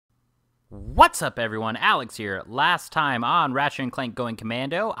What's up, everyone? Alex here. Last time on Ratchet and Clank Going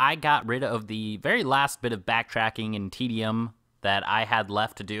Commando, I got rid of the very last bit of backtracking and tedium that I had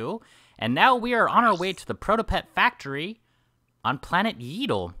left to do, and now we are on our way to the protopet factory on Planet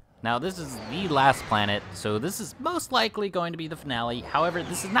Yeedil. Now, this is the last planet, so this is most likely going to be the finale. However,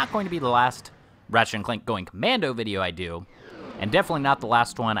 this is not going to be the last Ratchet and Clank Going Commando video I do, and definitely not the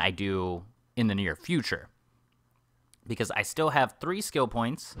last one I do in the near future, because I still have 3 skill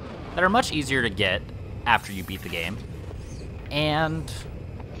points that are much easier to get after you beat the game. And,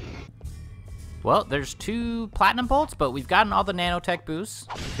 well, there's 2 platinum bolts, but we've gotten all the nanotech boosts.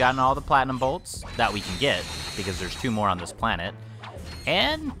 We've gotten all the platinum bolts that we can get, because there's 2 more on this planet.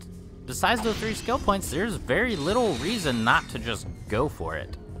 And besides those 3 skill points, there's very little reason not to just go for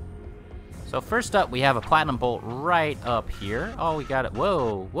it. So first up, we have a platinum bolt right up here. Oh, we got it.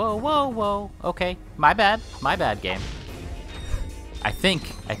 Whoa, whoa, whoa, whoa. Okay, my bad game. I think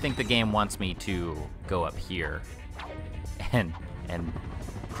the game wants me to go up here and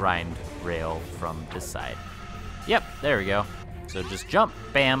grind rail from this side. Yep, there we go. So just jump,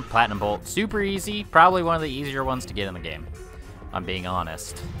 bam, platinum bolt. Super easy. Probably one of the easier ones to get in the game, I'm being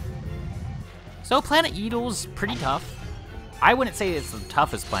honest. So Planet Yeedil's pretty tough. I wouldn't say it's the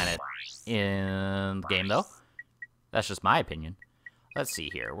toughest planet in the game, though. That's just my opinion. Let's see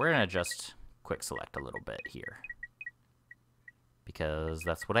here. We're gonna just quick select a little bit here, because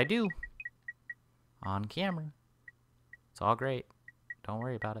that's what I do on camera. It's all great. Don't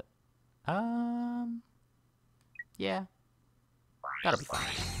worry about it. Yeah. That'll be fine.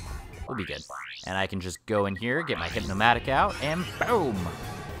 We'll be good. And I can just go in here, get my Hypnomatic out, and boom!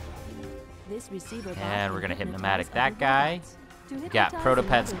 And we're gonna Hypnomatic that guy. We got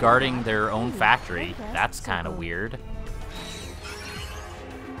protopets guarding their own factory. That's kind of weird.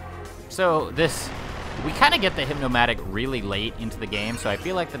 So we kind of get the Hypnomatic really late into the game, so I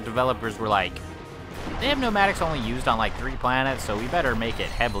feel like the developers were like, the Hypnomatic's only used on like 3 planets, so we better make it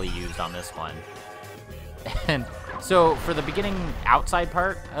heavily used on this one. And so for the beginning outside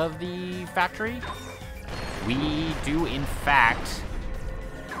part of the factory, we do in fact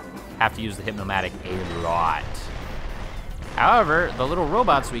have to use the Hypnomatic a lot. However, the little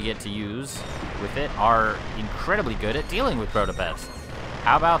robots we get to use with it are incredibly good at dealing with protopets.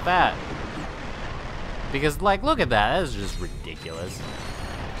 How about that? Because, like, look at that. That is just ridiculous.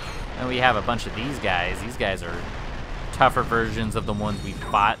 And we have a bunch of these guys. These guys are tougher versions of the ones we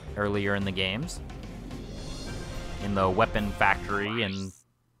fought earlier in the games, in the weapon factory and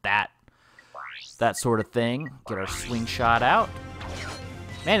that sort of thing. Get our slingshot out.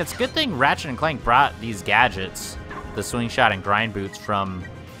 Man, it's a good thing Ratchet and Clank brought these gadgets, the slingshot and grind boots, from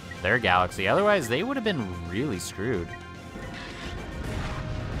their galaxy. Otherwise, they would have been really screwed.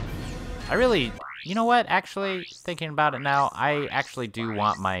 You know what? Actually, thinking about it now, I actually do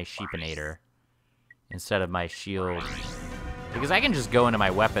want my Sheepinator instead of my shield, because I can just go into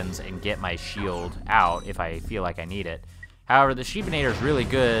my weapons and get my shield out if I feel like I need it. However, the Sheepinator is really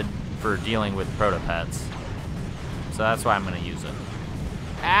good for dealing with protopets, so that's why I'm going to use it.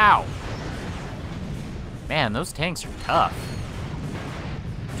 Ow! Man, those tanks are tough.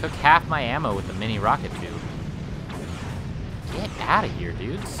 Took half my ammo with the mini rocket tube. Get out of here,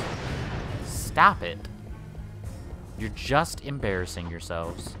 dudes. Stop it. You're just embarrassing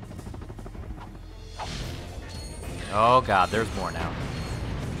yourselves. Oh god, there's more now.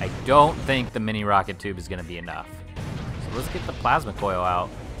 I don't think the mini rocket tube is going to be enough. So let's get the plasma coil out.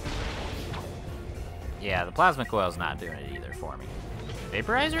 Yeah, the plasma coil's not doing it either for me.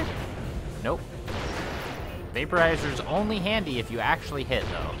 Vaporizer? Nope. Vaporizer's only handy if you actually hit,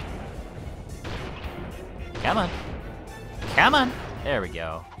 though. Come on. Come on. There we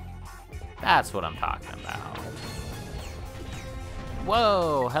go. That's what I'm talking about.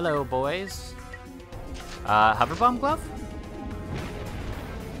 Whoa. Hello, boys. Hover bomb glove?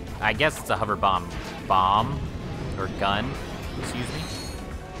 I guess it's a hover bomb or gun. Excuse me.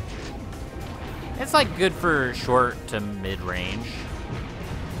 It's like good for short to mid-range.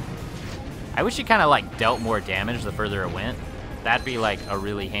 I wish it kind of like dealt more damage the further it went. That'd be like a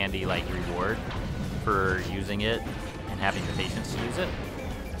really handy like reward for using it and having the patience to use it.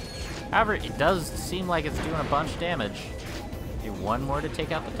 However, it does seem like it's doing a bunch of damage. Do 1 more to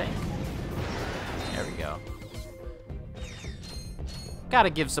take out the tank. There we go. Gotta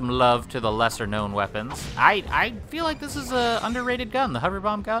give some love to the lesser known weapons. I feel like this is a underrated gun, the hover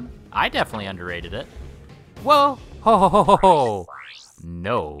bomb gun. I definitely underrated it. Whoa! Ho ho ho ho ho!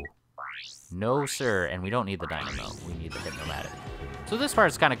 No. No, sir, and we don't need the dynamo. We need the Hypnomatic. So this part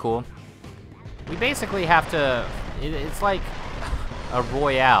is kind of cool. We basically have to... It's like a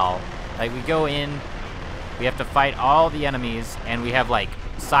royale. Like, we go in, we have to fight all the enemies, and we have, like,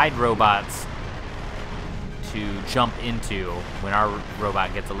 side robots to jump into when our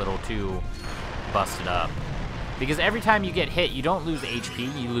robot gets a little too busted up. Because every time you get hit, you don't lose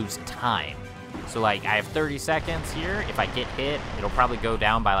HP, you lose time. So like, I have 30 seconds here. If I get hit, it'll probably go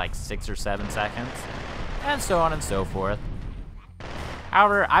down by like 6 or 7 seconds. And so on and so forth.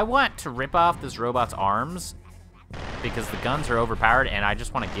 However, I want to rip off this robot's arms because the guns are overpowered and I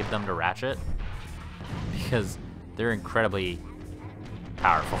just want to give them to Ratchet. Because they're incredibly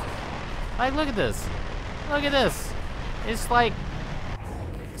powerful. Like, look at this. Look at this. It's like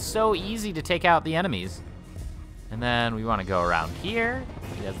so easy to take out the enemies. And then we want to go around here,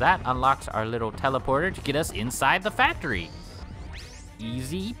 because that unlocks our little teleporter to get us inside the factory.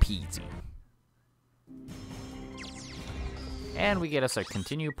 Easy peasy. And we get us a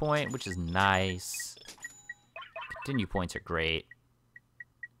continue point, which is nice. Continue points are great.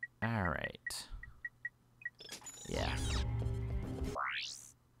 All right. Yeah.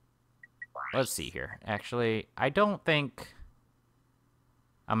 Let's see here. Actually, I don't think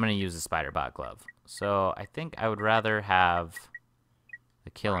I'm going to use the spider bot glove. So I think I would rather have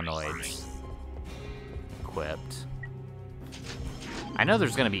the Kilinoids equipped. I know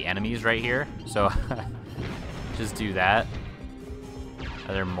there's going to be enemies right here, so just do that.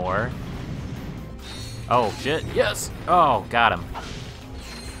 Are there more? Oh, shit. Yes! Oh, got him.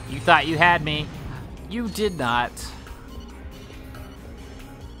 You thought you had me. You did not.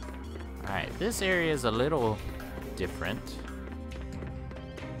 Alright, this area is a little different.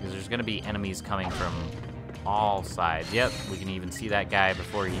 Because there's going to be enemies coming from all sides. Yep, we can even see that guy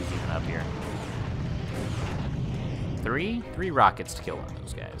before he's even up here. Three rockets to kill one of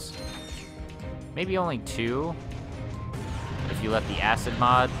those guys. Maybe only 2, if you let the acid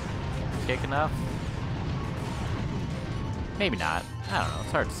mod kick enough. Maybe not. I don't know,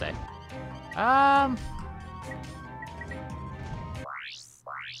 it's hard to say.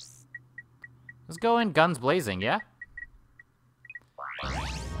 Let's go in guns blazing, yeah?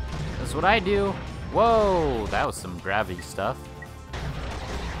 That's what I do. Whoa, that was some gravity stuff.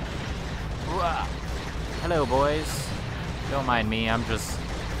 Whoa. Hello, boys. Don't mind me, I'm just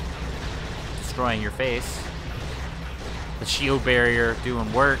destroying your face. The shield barrier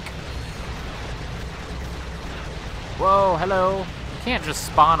doing work. Whoa, hello. You can't just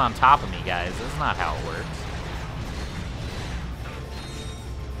spawn on top of me, guys. That's not how it works.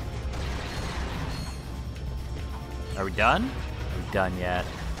 Are we done? Are we done yet?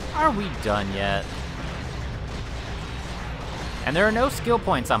 Are we done yet? And there are no skill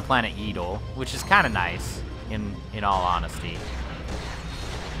points on Planet Yeedil, which is kind of nice, in all honesty.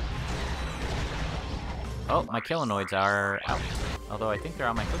 Oh, my Kilinoids are out. Although I think they're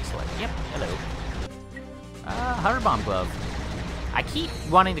on my quick select. Yep, hello. Hover Bomb Glove. I keep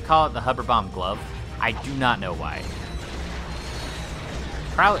wanting to call it the Hover Bomb Glove. I do not know why.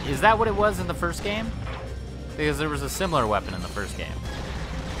 Probably, is that what it was in the first game? Because there was a similar weapon in the first game.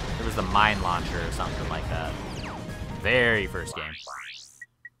 There was the mine launcher or something like that. Very first game.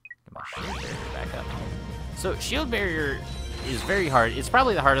 Get my shield barrier back up. So shield barrier is very hard. It's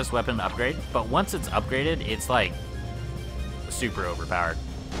probably the hardest weapon to upgrade, but once it's upgraded, it's like super overpowered.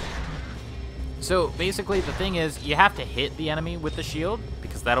 So basically the thing is you have to hit the enemy with the shield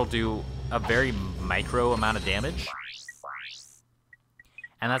because that'll do a very micro amount of damage.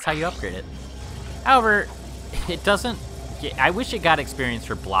 And that's how you upgrade it. However, it doesn't I wish it got experience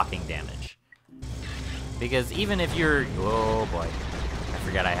for blocking damage. Because even if you're... Oh boy. I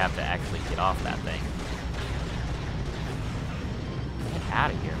forgot I have to actually get off that thing. Get out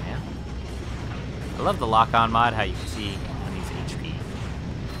of here, man. I love the lock-on mod, how you can see enemies' HP.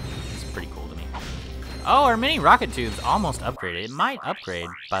 It's pretty cool to me. Oh, our mini rocket tube's almost upgraded. It might upgrade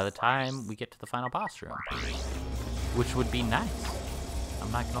by the time we get to the final boss room. Which would be nice.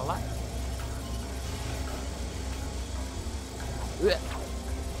 I'm not gonna lie.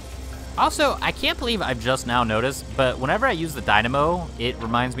 Also, I can't believe I've just now noticed, but whenever I use the dynamo, it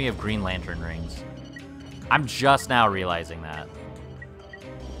reminds me of Green Lantern rings. I'm just now realizing that.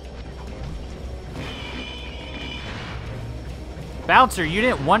 Bouncer, you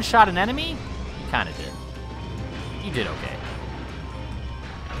didn't one-shot an enemy? You kinda did. You did okay.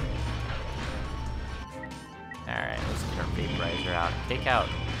 Alright, let's get our vaporizer out. Take out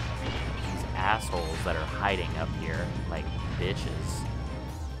these assholes that are hiding up here like bitches.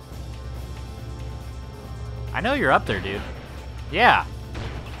 I know you're up there, dude. Yeah.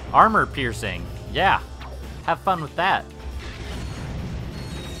 Armor piercing. Yeah. Have fun with that.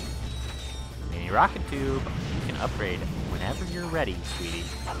 Mini rocket tube. You can upgrade whenever you're ready, sweetie.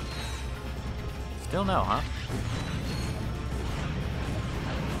 Still no, huh?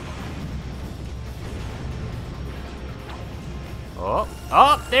 Oh,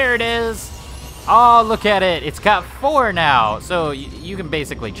 oh, there it is. Oh, look at it. It's got 4 now. So you can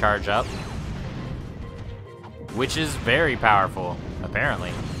basically charge up. Which is very powerful,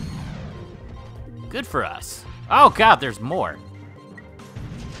 apparently. Good for us. Oh, God, there's more.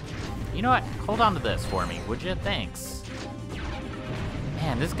 You know what? Hold on to this for me, would you? Thanks.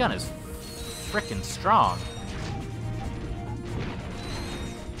 Man, this gun is frickin' strong.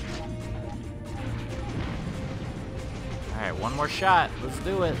 All right, one more shot. Let's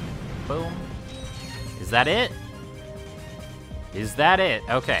do it. Boom. Is that it? Is that it?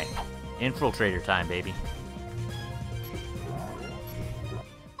 Okay. Infiltrator time, baby.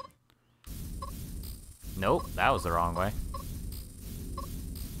 Nope, that was the wrong way.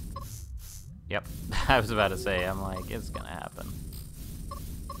 Yep, I was about to say, I'm like, it's gonna happen.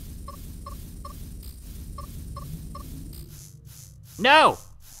 No!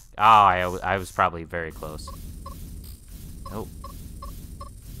 Oh, I was probably very close. Nope.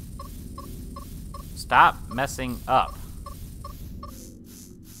 Stop messing up.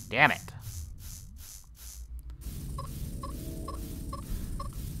 Damn it.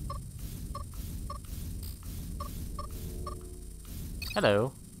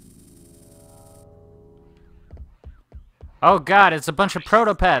 Hello. Oh God, it's a bunch of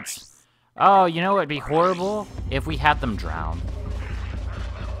protopets. Oh, you know what'd be horrible? If we had them drown.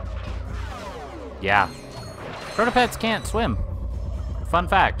 Yeah. Protopets can't swim. Fun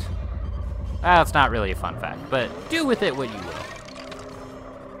fact. Well, it's not really a fun fact, but do with it what you will.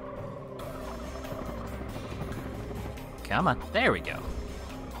 Come on, there we go.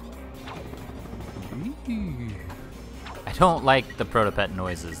 I don't like the protopet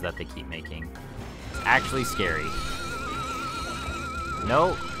noises that they keep making. It's actually scary.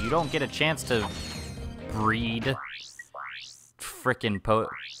 No, you don't get a chance to breed frickin'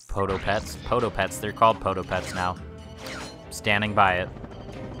 potopets. Potopets, they're called potopets now. Standing by it.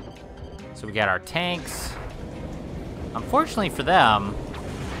 So we got our tanks. Unfortunately for them,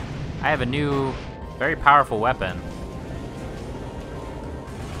 I have a new, very powerful weapon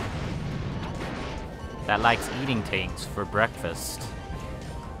that likes eating tanks for breakfast.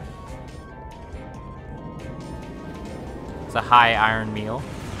 It's a high iron meal.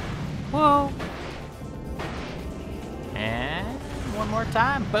 Whoa. And one more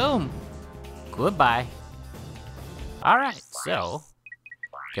time, boom. Goodbye. All right, so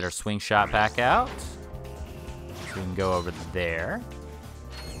get our swing shot pack out. So we can go over there.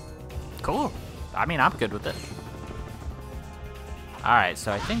 Cool. I mean, I'm good with it. All right,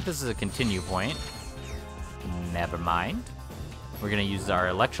 so I think this is a continue point. Never mind. We're gonna use our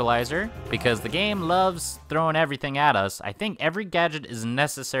electrolyzer because the game loves throwing everything at us. I think every gadget is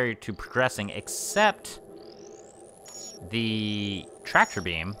necessary to progressing except the tractor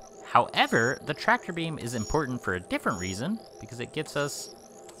beam. However, the tractor beam is important for a different reason because it gets us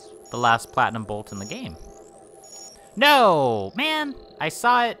the last platinum bolt in the game. No, man, I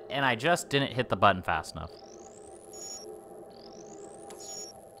saw it and I just didn't hit the button fast enough.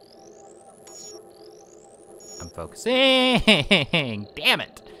 I'm focusing. Damn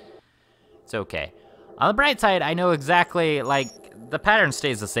it. It's okay. On the bright side, I know exactly, like, the pattern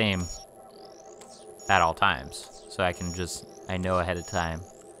stays the same at all times. So I can just, I know ahead of time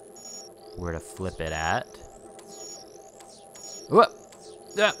where to flip it at. Whoop.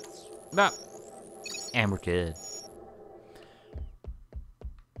 And we're good.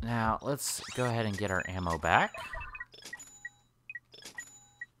 Now, let's go ahead and get our ammo back.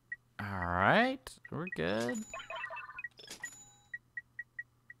 All right, we're good.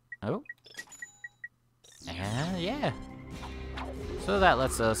 Oh. And yeah. So that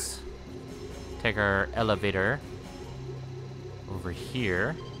lets us take our elevator over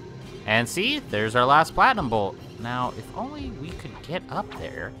here. And see, there's our last platinum bolt. Now, if only we could get up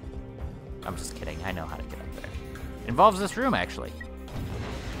there. I'm just kidding, I know how to get up there. Involves this room, actually.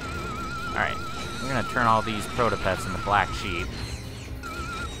 All right, we're gonna turn all these protopets into black sheep.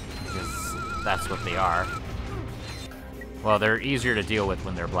 Because that's what they are. Well, they're easier to deal with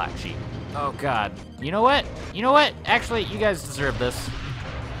when they're black sheep. Oh God, you know what? You know what? Actually, you guys deserve this.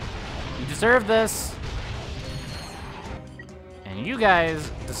 You deserve this. And you guys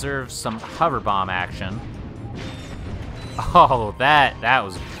deserve some hover bomb action. Oh, that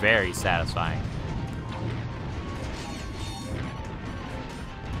was very satisfying.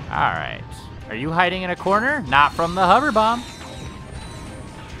 All right. Are you hiding in a corner? Not from the hover bomb.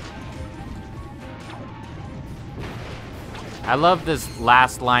 I love this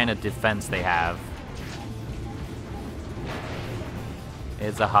last line of defense they have.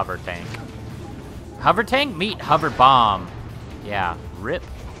 It's a hover tank. Hover tank meet hover bomb. Yeah, rip.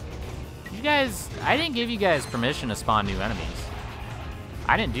 You guys, I didn't give you guys permission to spawn new enemies.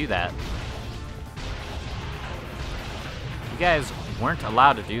 I didn't do that. You guys weren't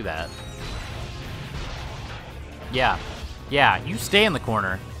allowed to do that. Yeah. Yeah, you stay in the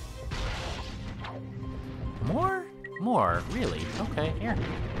corner. More? More, really? Okay, here.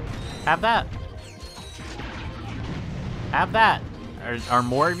 Have that. Have that. Are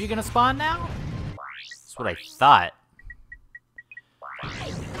more of you gonna spawn now? That's what I thought.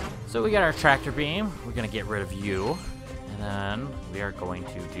 So we got our tractor beam. We're gonna get rid of you. And then we are going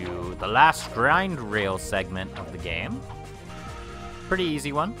to do the last grind rail segment of the game. Pretty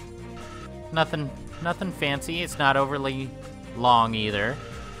easy one. Nothing fancy. It's not overly long either.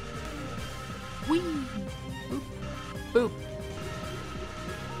 Whee! Boop. Boop.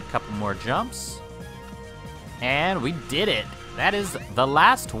 A couple more jumps. And we did it. That is the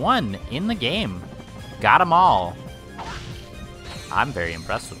last one in the game. Got them all. I'm very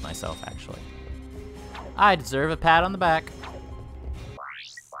impressed with myself, actually. I deserve a pat on the back.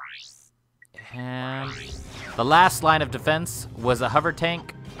 And the last line of defense was a hover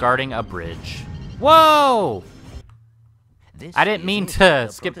tank guarding a bridge. Whoa! I didn't mean to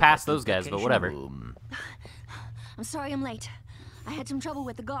skip past those guys, but whatever. I'm sorry I'm late. I had some trouble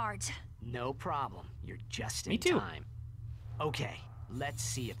with the guards. No problem. You're just in Me too. time. Okay, let's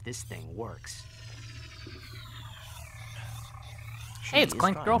see if this thing works. Hey, it's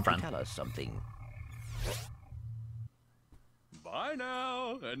Clank's girlfriend. Tell us something. Bye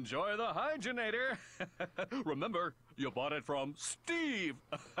now. Enjoy the hygienator. Remember, you bought it from Steve.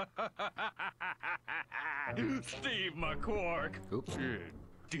 Steve McQuark. Oops.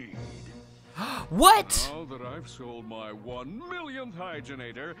 Indeed. What? Now that I've sold my 1 millionth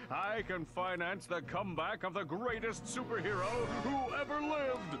hygienator, I can finance the comeback of the greatest superhero who ever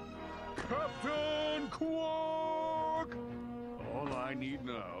lived, Captain Quark! All I need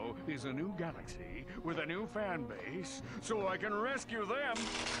now is a new galaxy with a new fan base, so I can rescue them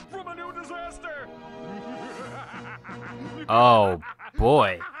from a new disaster! Oh,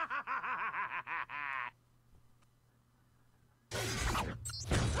 boy.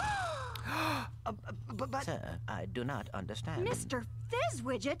 But sir, I do not understand. Mr.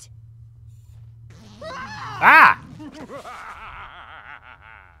 Fizzwidget? Ah!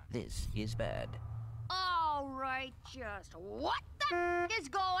 This is bad. All right, just what the is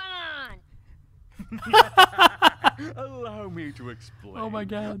going on? Allow me to explain. Oh my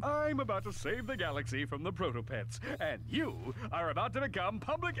God. I'm about to save the galaxy from the protopets, and you are about to become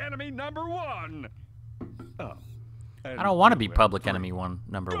public enemy #1. Oh. I don't want to be public enemy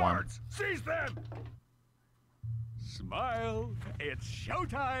number one. Guards, seize them! Smile, it's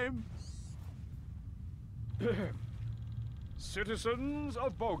showtime! Citizens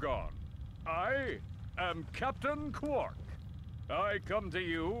of Bogon, I am Captain Quark. I come to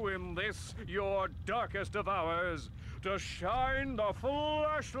you in this, your darkest of hours, to shine the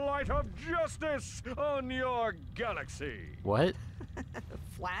flashlight of justice on your galaxy. What?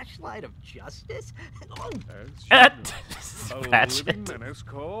 Flashlight of justice? Oh, A living Ratchet. menace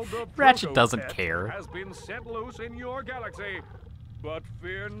called the Ratchet doesn't protopet care. has been set loose in your galaxy. But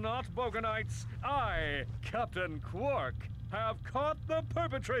fear not, Bogonites. I, Captain Quark, have caught the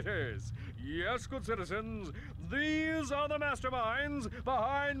perpetrators. Yes, good citizens, these are the masterminds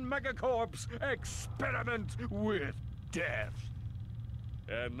behind Megacorp's experiment with death.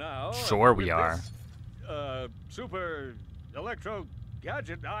 And now, Sure we with are. this, super electro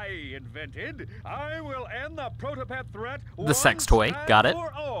gadget I invented, I will end the protopet threat. The sex once toy, and got it.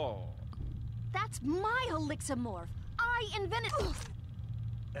 for all. That's my Elixamorph. I invented.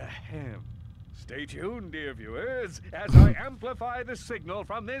 Ahem. Stay tuned, dear viewers, as I amplify the signal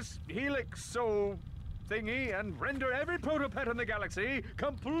from this helixo thingy and render every protopet in the galaxy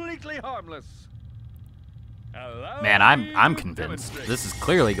completely harmless. Allow Man, me I'm to convinced. demonstrate. This is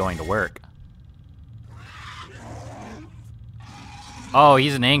clearly going to work. Oh,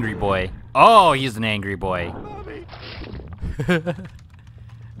 he's an angry boy. Oh, he's an angry boy. Mommy.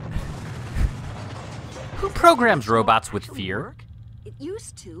 Who programs robots with Actually fear? work. It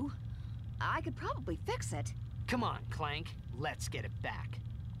used to. I could probably fix it. come on, Clank. Let's get it back.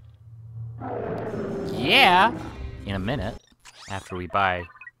 Yeah, in a minute, after we buy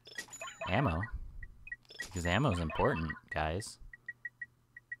ammo. Because ammo's important, guys.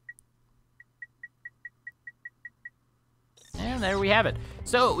 And there we have it.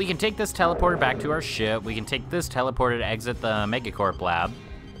 So we can take this teleporter back to our ship. We can take this teleporter to exit the Megacorp lab.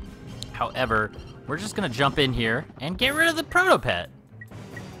 However, we're just gonna jump in here and get rid of the protopet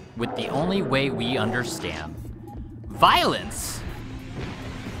with the only way we understand. Violence!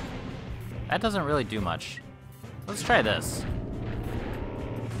 That doesn't really do much. Let's try this.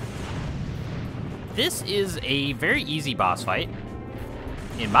 This is a very easy boss fight.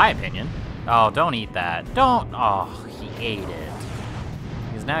 in my opinion. Oh, don't eat that. Don't. Oh, he ate it.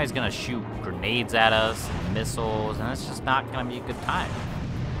 Because now he's gonna shoot grenades at us and missiles, and it's just not gonna be a good time.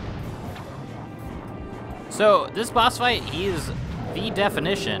 So this boss fight, he is the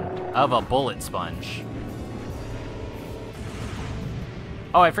definition of a bullet sponge.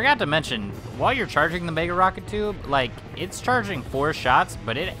 Oh, I forgot to mention, while you're charging the Mega Rocket Tube, like, it's charging 4 shots,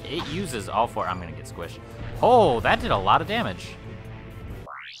 but it uses all 4. I'm gonna get squished. Oh, that did a lot of damage.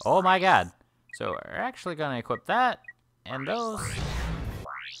 Oh my god. So we're actually gonna equip that, and those.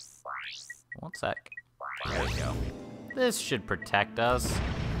 One sec. There we go. This should protect us.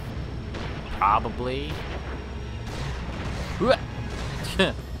 Probably.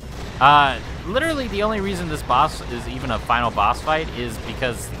 Literally the only reason this boss is even a final boss fight is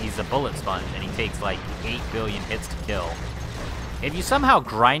because he's a bullet sponge and he takes like 8 billion hits to kill. If you somehow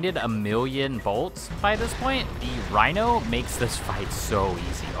grinded 1,000,000 bolts by this point, the Rhino makes this fight so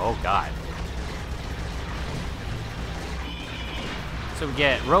easy. Oh god. So we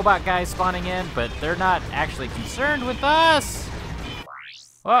get robot guys spawning in, but they're not actually concerned with us.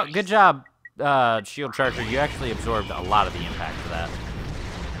 Well, good job, Shield Charger. You actually absorbed a lot of the impact of that.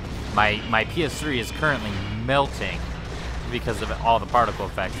 My PS3 is currently melting because of all the particle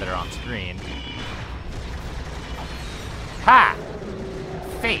effects that are on screen. Ha!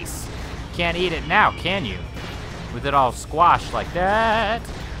 Face! Can't eat it now, can you? With it all squashed like that.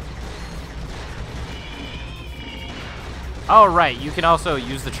 Oh, right, you can also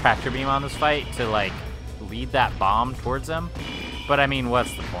use the tractor beam on this fight to, like, lead that bomb towards them. But, I mean,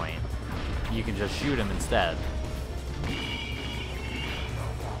 what's the point? You can just shoot him instead.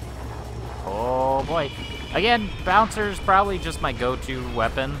 Oh, boy. Again, Bouncer's probably just my go-to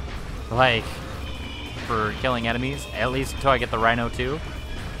weapon, like, for killing enemies, at least until I get the Rhino 2.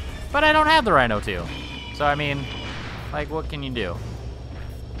 But I don't have the Rhino 2. So, I mean, like, what can you do?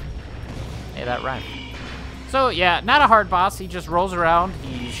 Hey, that rhymed. So, yeah, not a hard boss. He just rolls around,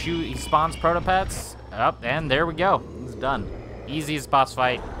 he spawns protopets, and there we go. He's done. Easiest boss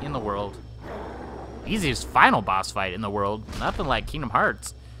fight in the world. Easiest final boss fight in the world. Nothing like Kingdom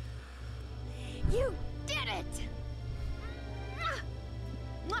Hearts. You did it!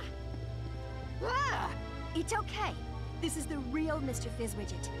 It's okay. This is the real Mr.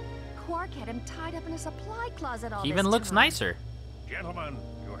 Fizzwidget. Quark had him tied up in a supply closet all He even this looks time. nicer. Gentlemen,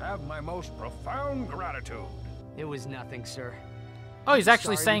 you have my most profound gratitude. It was nothing, sir. Oh, he's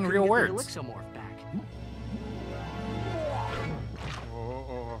actually Sorry saying we real couldn't get the words. Elixomorph back.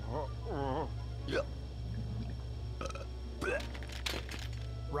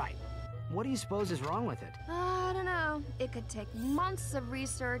 Right. What do you suppose is wrong with it? I don't know. It could take months of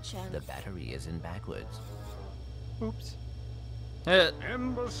research and... The battery is in backwards. Oops.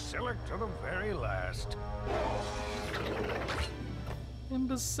 Imbecilic to the very last.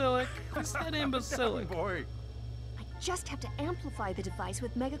 Imbecilic. I said imbecilic. Boy. I just have to amplify the device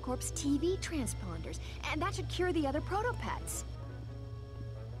with Megacorp's TV transponders, and that should cure the other protopets.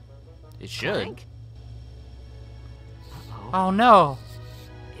 It should. Clank? Oh no.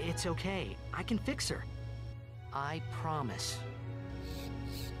 It's okay. I can fix her. I promise.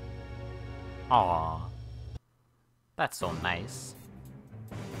 Aw. That's so nice.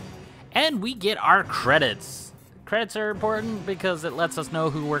 And we get our credits. Credits are important because it lets us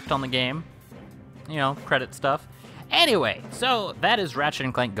know who worked on the game. You know, credit stuff. Anyway, so that is Ratchet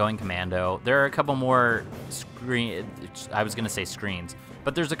and Clank Going Commando. There are a couple more I was gonna say screens,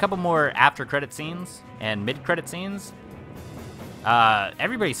 but there's a couple more after credit scenes and mid credit scenes.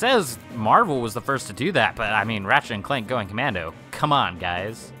 Everybody says Marvel was the first to do that, but I mean, Ratchet and Clank Going Commando. Come on,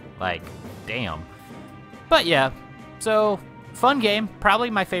 guys. Like, damn. But yeah, so fun game. Probably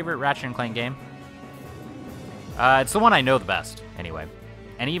my favorite Ratchet and Clank game. It's the one I know the best, anyway.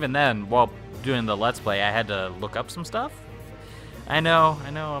 And even then, while doing the Let's Play, I had to look up some stuff. I know,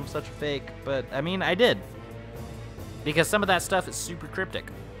 I'm such a fake, but I mean, I did. Because some of that stuff is super cryptic.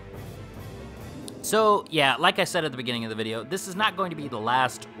 So, yeah, like I said at the beginning of the video, this is not going to be the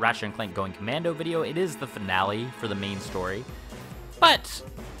last Ratchet and Clank Going Commando video. It is the finale for the main story. But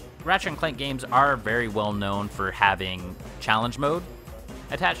Ratchet and Clank games are very well known for having challenge mode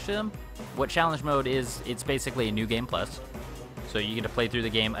attached to them. What challenge mode is, it's basically a new game plus. So you get to play through the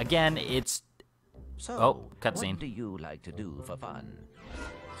game. Again, it's... So, Oh, cutscene. what do you like to do for fun?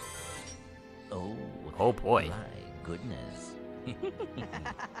 Oh boy. My goodness.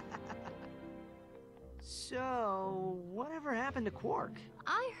 So, whatever happened to Quark?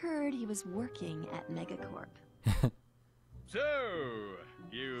 I heard he was working at Megacorp. So,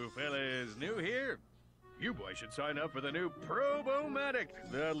 you fellas new here? You boys should sign up for the new Probomatic.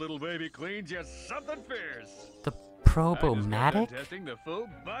 That little baby cleans you something fierce. The Probomatic? Testing the full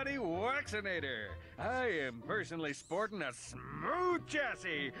body vaccinator. I am personally sporting a smooth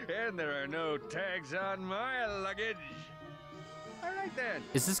chassis, and there are no tags on my luggage. All right then.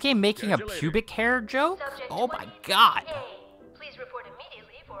 Is this game making a Catch you later. pubic hair joke? Subject Oh my god. 21A. Please report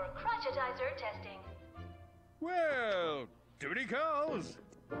immediately for crotchetizer testing. Well, duty calls.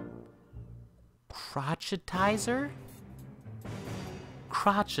 Crotchetizer?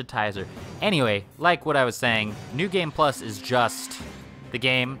 Crotchetizer. Anyway, like what I was saying, New Game Plus is just the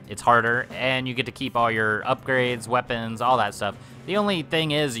game. It's harder, and you get to keep all your upgrades, weapons, all that stuff. The only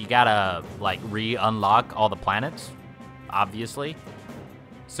thing is you gotta, like, re-unlock all the planets, obviously.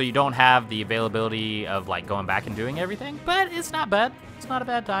 So you don't have the availability of, like, going back and doing everything, but it's not bad. It's not a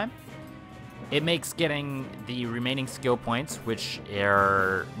bad time. It makes getting the remaining skill points, which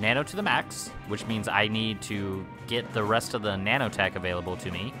are nano to the max, which means I need to get the rest of the nanotech available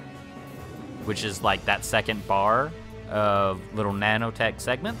to me, which is like that second bar of little nanotech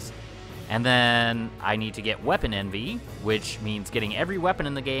segments. And then I need to get weapon envy, which means getting every weapon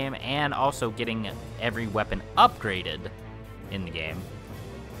in the game and also getting every weapon upgraded in the game.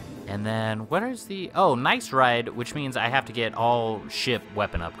 And then what is the, oh, nice ride, which means I have to get all ship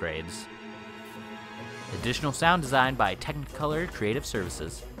weapon upgrades. Additional sound design by Technicolor Creative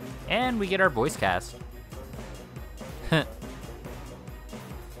Services. And we get our voice cast.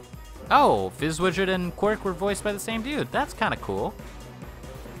 Oh, Fizzwidget and Quirk were voiced by the same dude. That's kind of cool.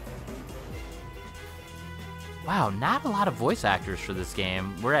 Wow, not a lot of voice actors for this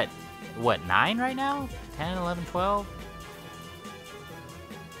game. We're at, what, 9 right now? 10, 11, 12?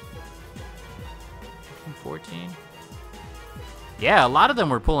 14? Yeah, a lot of them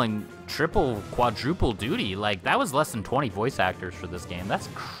were pulling triple, quadruple duty. Like, that was less than 20 voice actors for this game. That's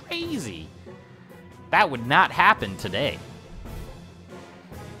crazy. That would not happen today.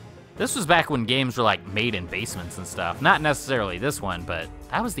 This was back when games were, like, made in basements and stuff. Not necessarily this one, but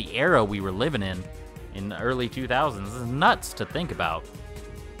that was the era we were living in the early 2000s. This is nuts to think about.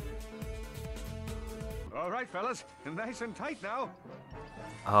 All right, fellas, nice and tight now.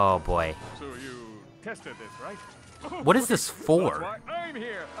 Oh, boy. So you tested this, right? What is this for? That's why I'm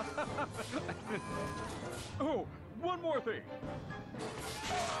here. Oh, one more thing.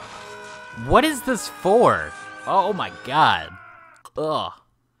 What is this for? Oh, my God. Ugh.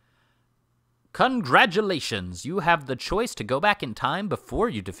 Congratulations, you have the choice to go back in time before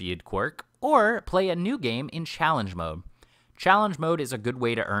you defeated Quirk, or play a new game in challenge mode. Challenge mode is a good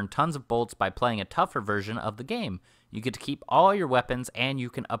way to earn tons of bolts by playing a tougher version of the game. You get to keep all your weapons, and you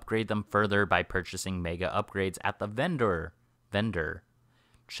can upgrade them further by purchasing mega upgrades at the vendor.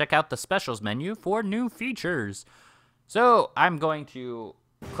 Check out the specials menu for new features. So I'm going to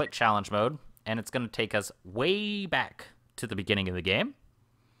click challenge mode, and it's going to take us way back to the beginning of the game,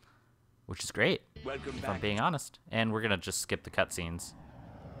 which is great, if I'm being honest. And we're going to just skip the cutscenes.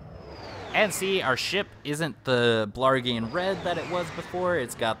 And see, our ship isn't the Blargian red that it was before.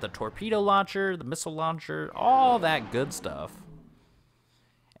 It's got the torpedo launcher, the missile launcher, all that good stuff.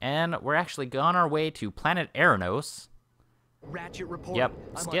 And we're actually on our way to Planet Aranos. Ratchet report. Yep,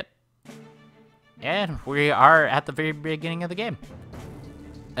 skip. And we are at the very beginning of the game.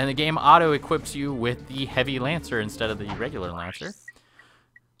 And the game auto-equips you with the heavy lancer instead of the regular lancer.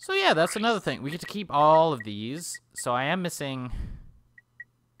 So yeah, that's another thing. We get to keep all of these. So I am missing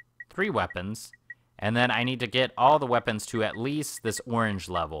 3 weapons, and then I need to get all the weapons to at least this orange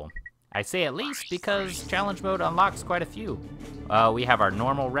level. I say at least because challenge mode unlocks quite a few. We have our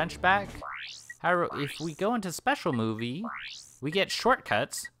normal wrench back. However, if we go into special movie, we get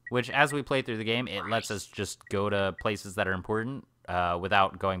shortcuts, which as we play through the game, it lets us just go to places that are important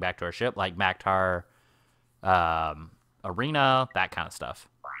without going back to our ship, like Maktar Arena, that kind of stuff.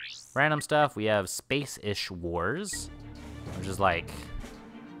 Random stuff, we have Space-ish Wars, which is like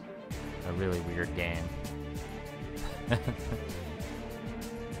a really weird game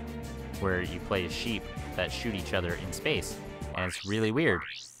where you play as sheep that shoot each other in space, and it's really weird.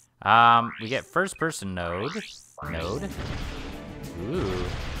 We get first person node. Ooh.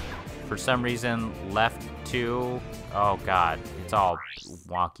 For some reason, left 2. Oh god, it's all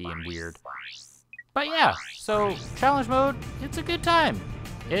wonky and weird. But yeah, so challenge mode, it's a good time.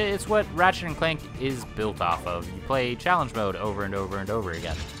 It's what Ratchet and Clank is built off of. You play challenge mode over and over and over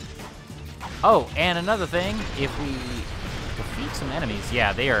again. Oh, and another thing, if we defeat some enemies,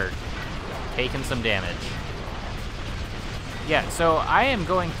 yeah, they are taking some damage. Yeah, so I am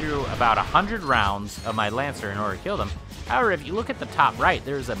going through about 100 rounds of my Lancer in order to kill them. However, if you look at the top right,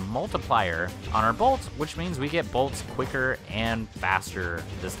 there's a multiplier on our bolts, which means we get bolts quicker and faster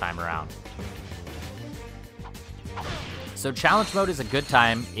this time around. So challenge mode is a good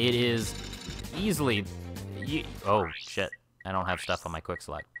time. It is easily Oh, shit. I don't have stuff on my quick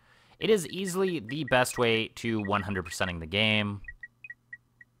select. It is easily the best way to 100%ing the game.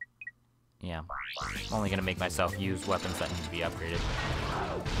 Yeah. I'm only going to make myself use weapons that need to be upgraded.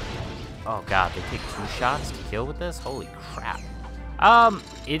 Oh, God. They take 2 shots to kill with this? Holy crap.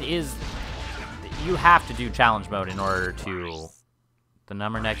 It is... You have to do challenge mode in order to... The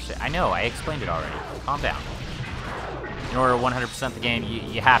number next to... I know, I explained it already. Calm down. In order to 100% the game,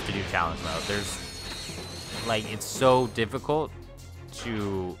 you have to do challenge mode. There's... Like, it's so difficult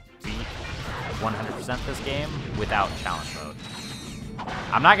to beat 100% this game without challenge mode.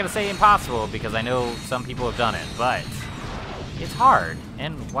 I'm not going to say impossible, because I know some people have done it, but it's hard.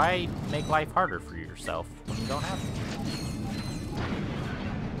 And why make life harder for yourself when you don't have to?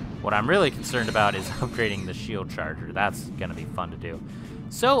 What I'm really concerned about is upgrading the shield charger. That's going to be fun to do.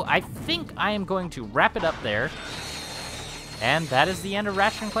 So I think I am going to wrap it up there. And that is the end of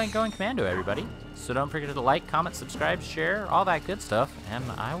Ratchet and Clank Going Commando, everybody. So don't forget to like, comment, subscribe, share, all that good stuff. And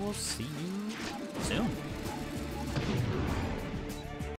I will see you soon.